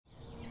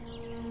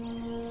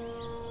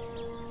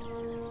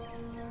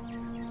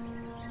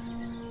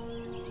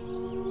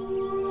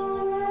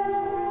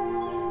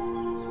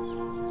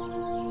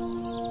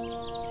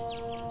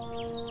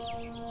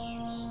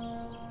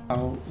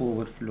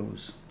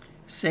Overflows.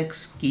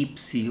 Sex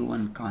keeps you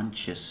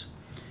unconscious.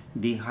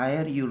 The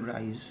higher you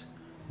rise,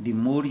 the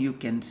more you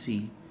can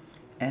see.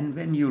 And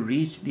when you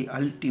reach the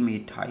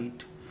ultimate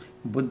height,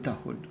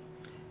 Buddhahood,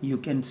 you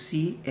can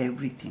see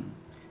everything.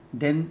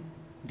 Then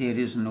there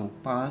is no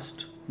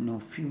past, no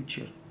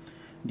future.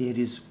 There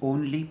is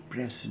only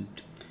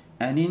present.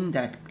 And in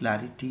that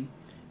clarity,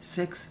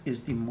 sex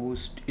is the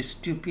most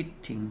stupid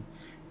thing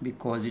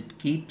because it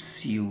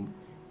keeps you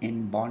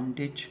in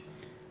bondage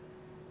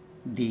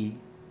the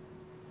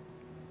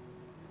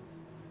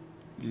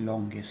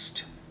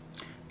longest.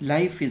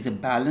 Life is a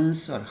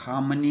balance or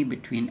harmony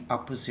between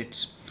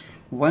opposites.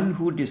 One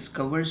who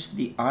discovers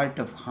the art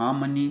of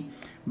harmony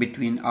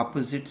between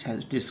opposites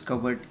has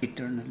discovered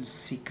eternal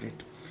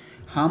secret.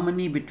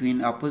 Harmony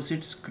between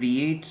opposites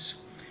creates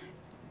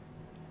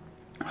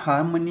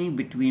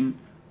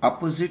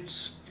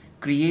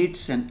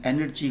an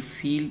energy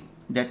field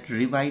that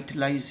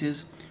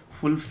revitalizes,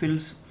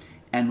 fulfills,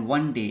 and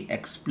one day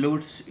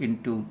explodes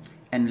into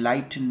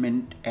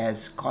enlightenment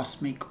as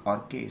cosmic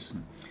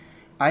orgasm.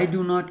 I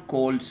do not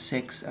call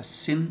sex a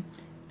sin,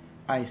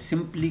 I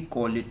simply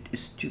call it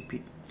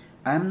stupid.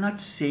 I am not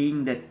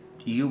saying that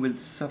you will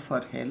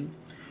suffer hell.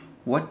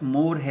 What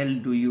more hell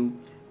do you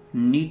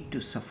need to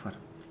suffer?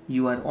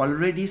 You are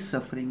already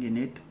suffering in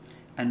it,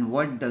 and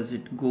what does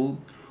it go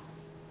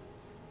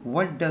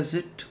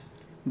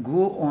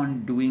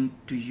on doing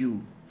to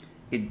you?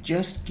 It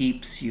just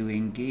keeps you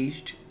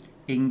engaged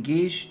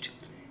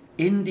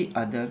in the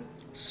other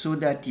so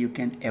that you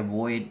can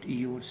avoid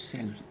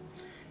yourself.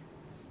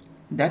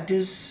 That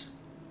is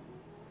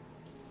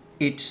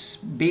its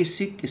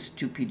basic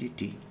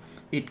stupidity.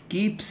 It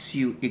keeps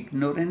you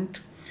ignorant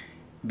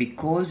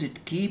because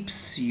it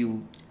keeps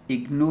you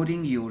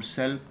ignoring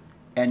yourself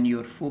and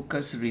your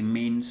focus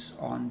remains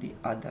on the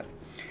other.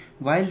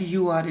 While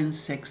you are in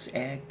sex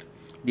act,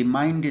 the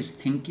mind is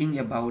thinking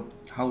about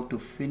how to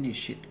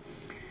finish it.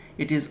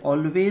 It is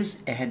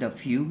always ahead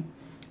of you.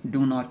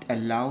 Do not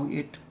allow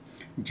it.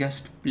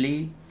 Just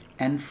play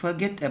and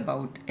forget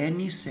about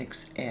any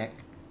sex act.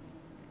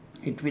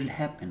 It will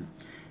happen.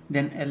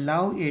 Then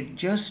allow it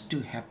just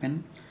to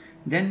happen.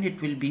 Then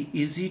it will be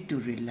easy to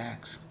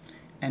relax.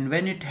 And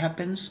when it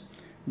happens,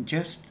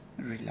 just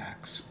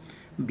relax.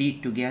 Be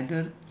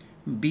together.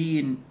 Be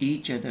in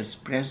each other's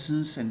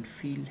presence and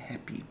feel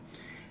happy.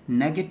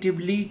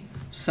 Negatively,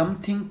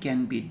 something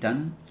can be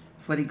done.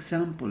 For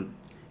example,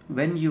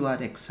 when you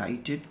are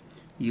excited,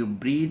 you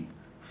breathe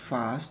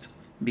fast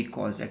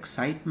because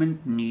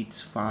excitement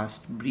needs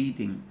fast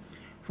breathing.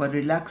 For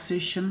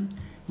relaxation,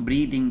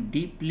 breathing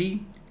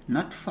deeply,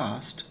 not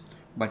fast,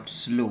 but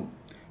slow.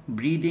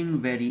 Breathing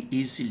very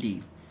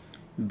easily,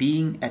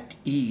 being at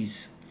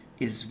ease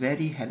is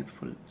very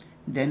helpful.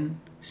 Then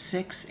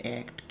sex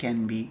act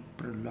can be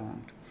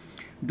prolonged.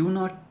 Do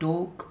not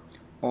talk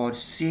or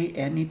say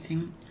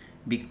anything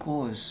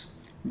because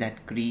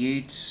that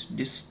creates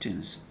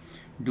distance.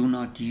 Do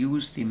not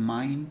use the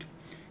mind,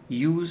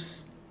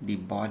 use the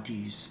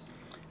bodies.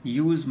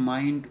 Use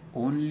mind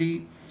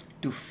only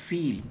to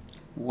feel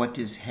what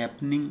is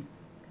happening.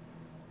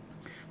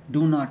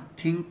 Do not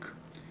think,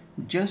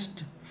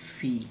 just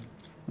feel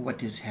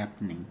what is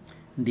happening.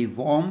 The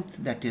warmth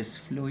that is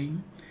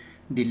flowing,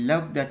 the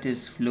love that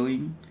is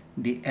flowing,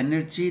 the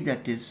energy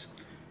that is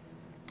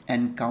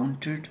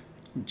encountered,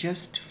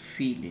 just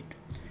feel it.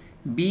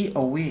 Be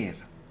aware,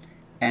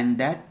 and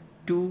that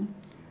too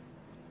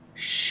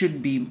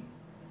should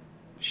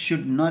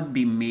not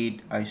be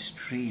made a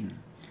strain.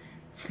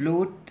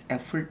 Float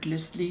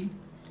effortlessly,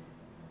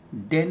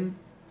 then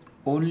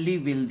only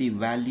will the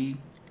valley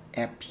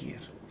appear.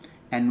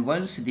 And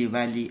once the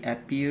valley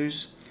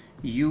appears,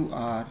 you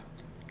are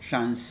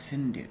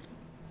transcended.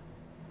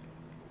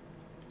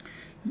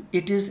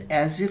 It is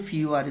as if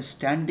you are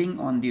standing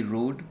on the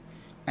road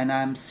and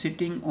I am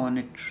sitting on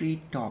a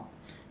tree top.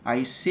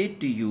 I say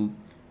to you,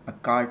 a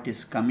cart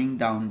is coming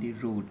down the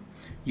road.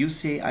 You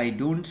say, I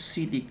don't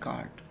see the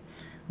cart.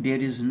 There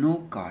is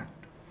no cart.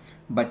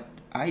 But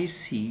I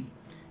see.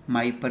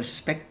 My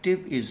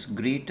perspective is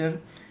greater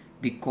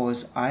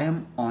because I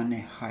am on a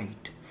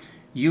height.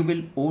 You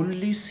will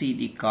only see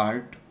the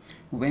cart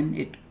when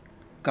it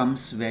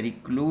comes very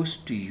close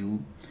to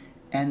you,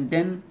 and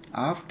then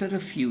after a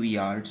few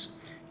yards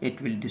it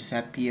will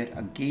disappear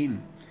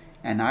again,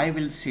 and I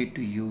will say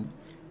to you,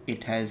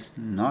 it has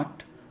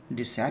not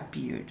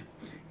disappeared.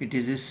 It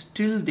is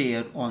still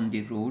there on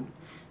the road.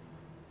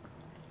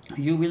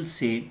 You will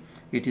say,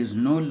 it is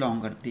no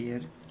longer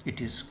there,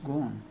 it is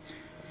gone.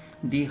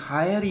 The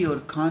higher your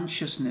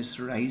consciousness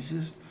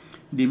rises,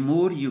 the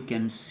more you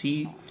can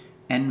see,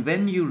 and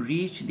when you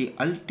reach the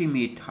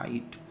ultimate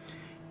height,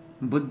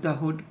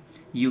 Buddhahood,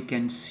 you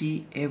can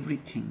see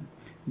everything.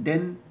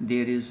 Then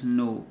there is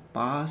no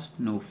past,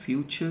 no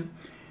future.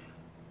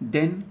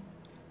 Then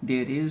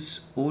there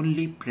is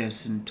only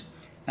present.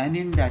 And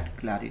in that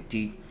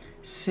clarity,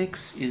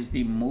 sex is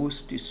the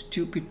most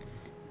stupid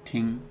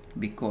thing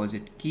because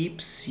it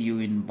keeps you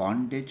in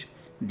bondage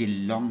the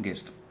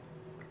longest.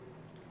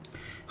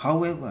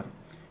 However,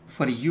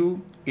 for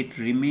you, it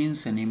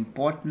remains an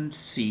important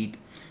seed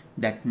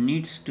that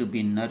needs to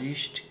be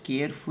nourished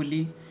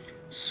carefully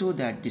so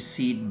that the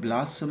seed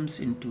blossoms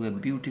into a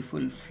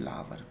beautiful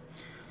flower.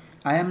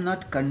 I am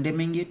not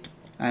condemning it,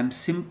 I am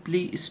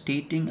simply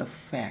stating a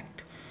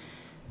fact.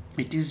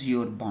 It is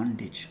your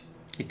bondage.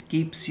 It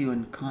keeps you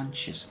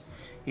unconscious.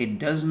 It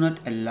does not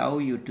allow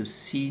you to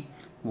see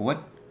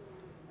what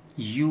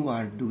you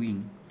are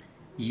doing.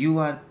 You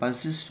are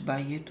possessed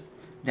by it.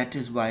 That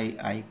is why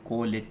I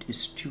call it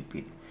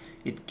stupid.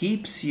 It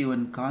keeps you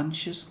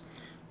unconscious.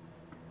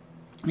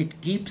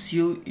 It keeps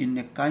you in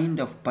a kind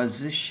of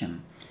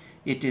possession.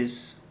 It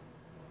is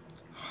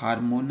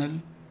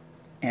hormonal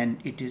and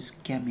it is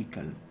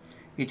chemical.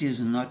 It is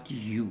not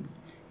you.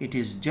 It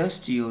is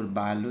just your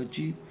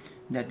biology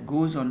that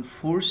goes on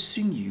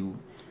forcing you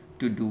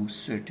to do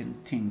certain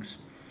things.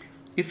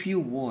 If you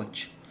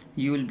watch,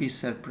 you will be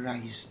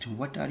surprised.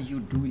 What are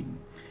you doing?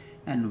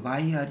 And why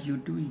are you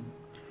doing?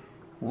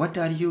 What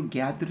are you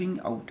gathering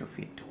out of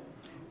it?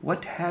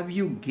 What have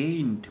you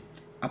gained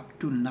up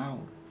to now?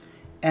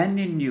 And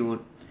in your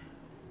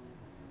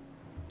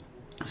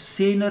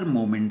saner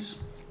moments,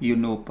 you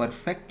know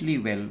perfectly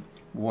well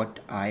what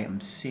I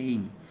am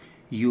saying.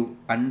 You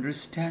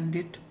understand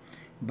it,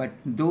 but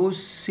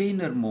those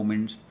saner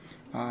moments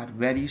are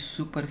very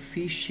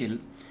superficial.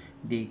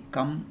 They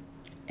come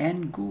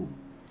and go,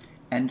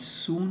 and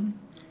soon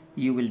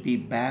you will be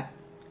back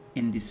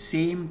in the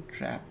same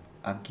trap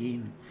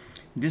again.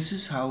 This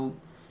is how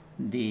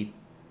the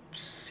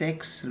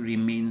sex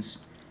remains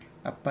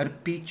a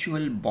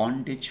perpetual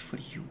bondage for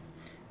you.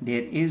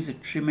 There is a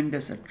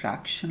tremendous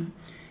attraction,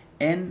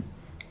 and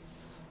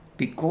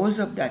because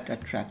of that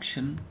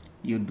attraction,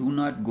 you do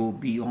not go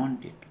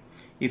beyond it.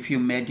 If you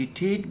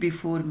meditate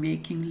before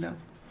making love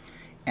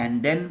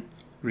and then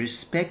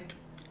respect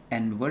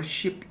and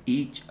worship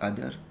each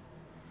other,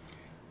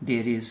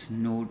 there is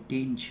no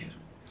danger.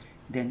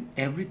 Then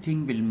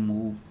everything will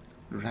move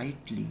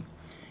rightly.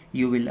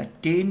 You will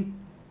attain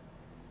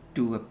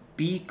to a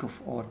peak of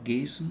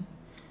orgasm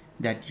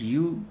that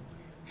you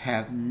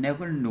have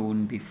never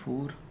known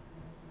before.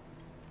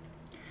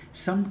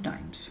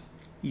 Sometimes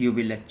you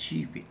will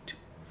achieve it.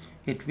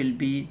 It will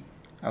be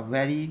a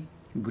very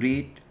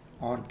great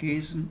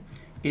orgasm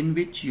in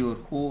which your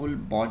whole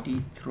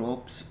body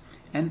throbs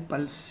and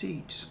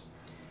pulsates,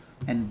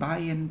 and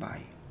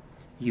by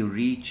you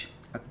reach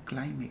a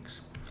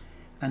climax,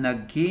 and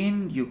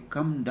again you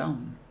come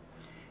down.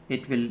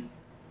 It will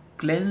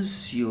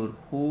cleanse your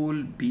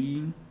whole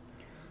being,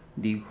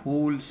 the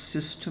whole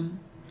system.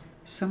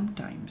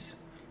 Sometimes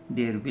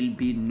there will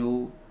be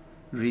no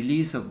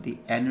release of the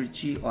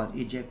energy or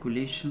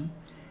ejaculation,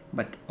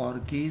 but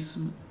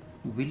orgasm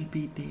will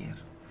be there.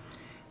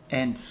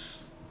 And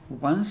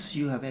once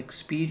you have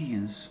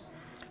experienced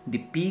the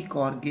peak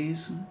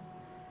orgasm,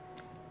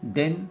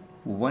 then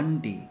one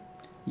day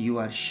you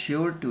are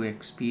sure to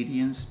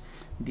experience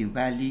the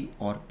valley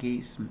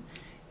orgasm.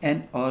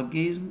 And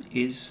orgasm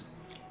is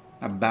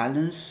a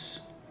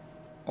balance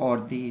or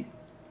the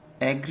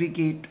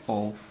aggregate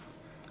of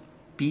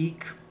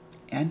peak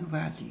and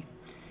valley.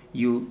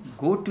 You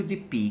go to the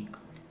peak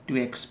to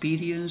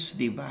experience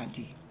the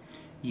valley.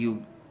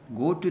 You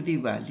go to the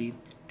valley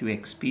to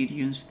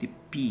experience the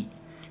peak.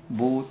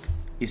 Both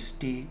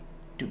stay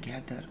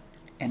together.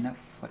 Enough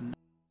for now.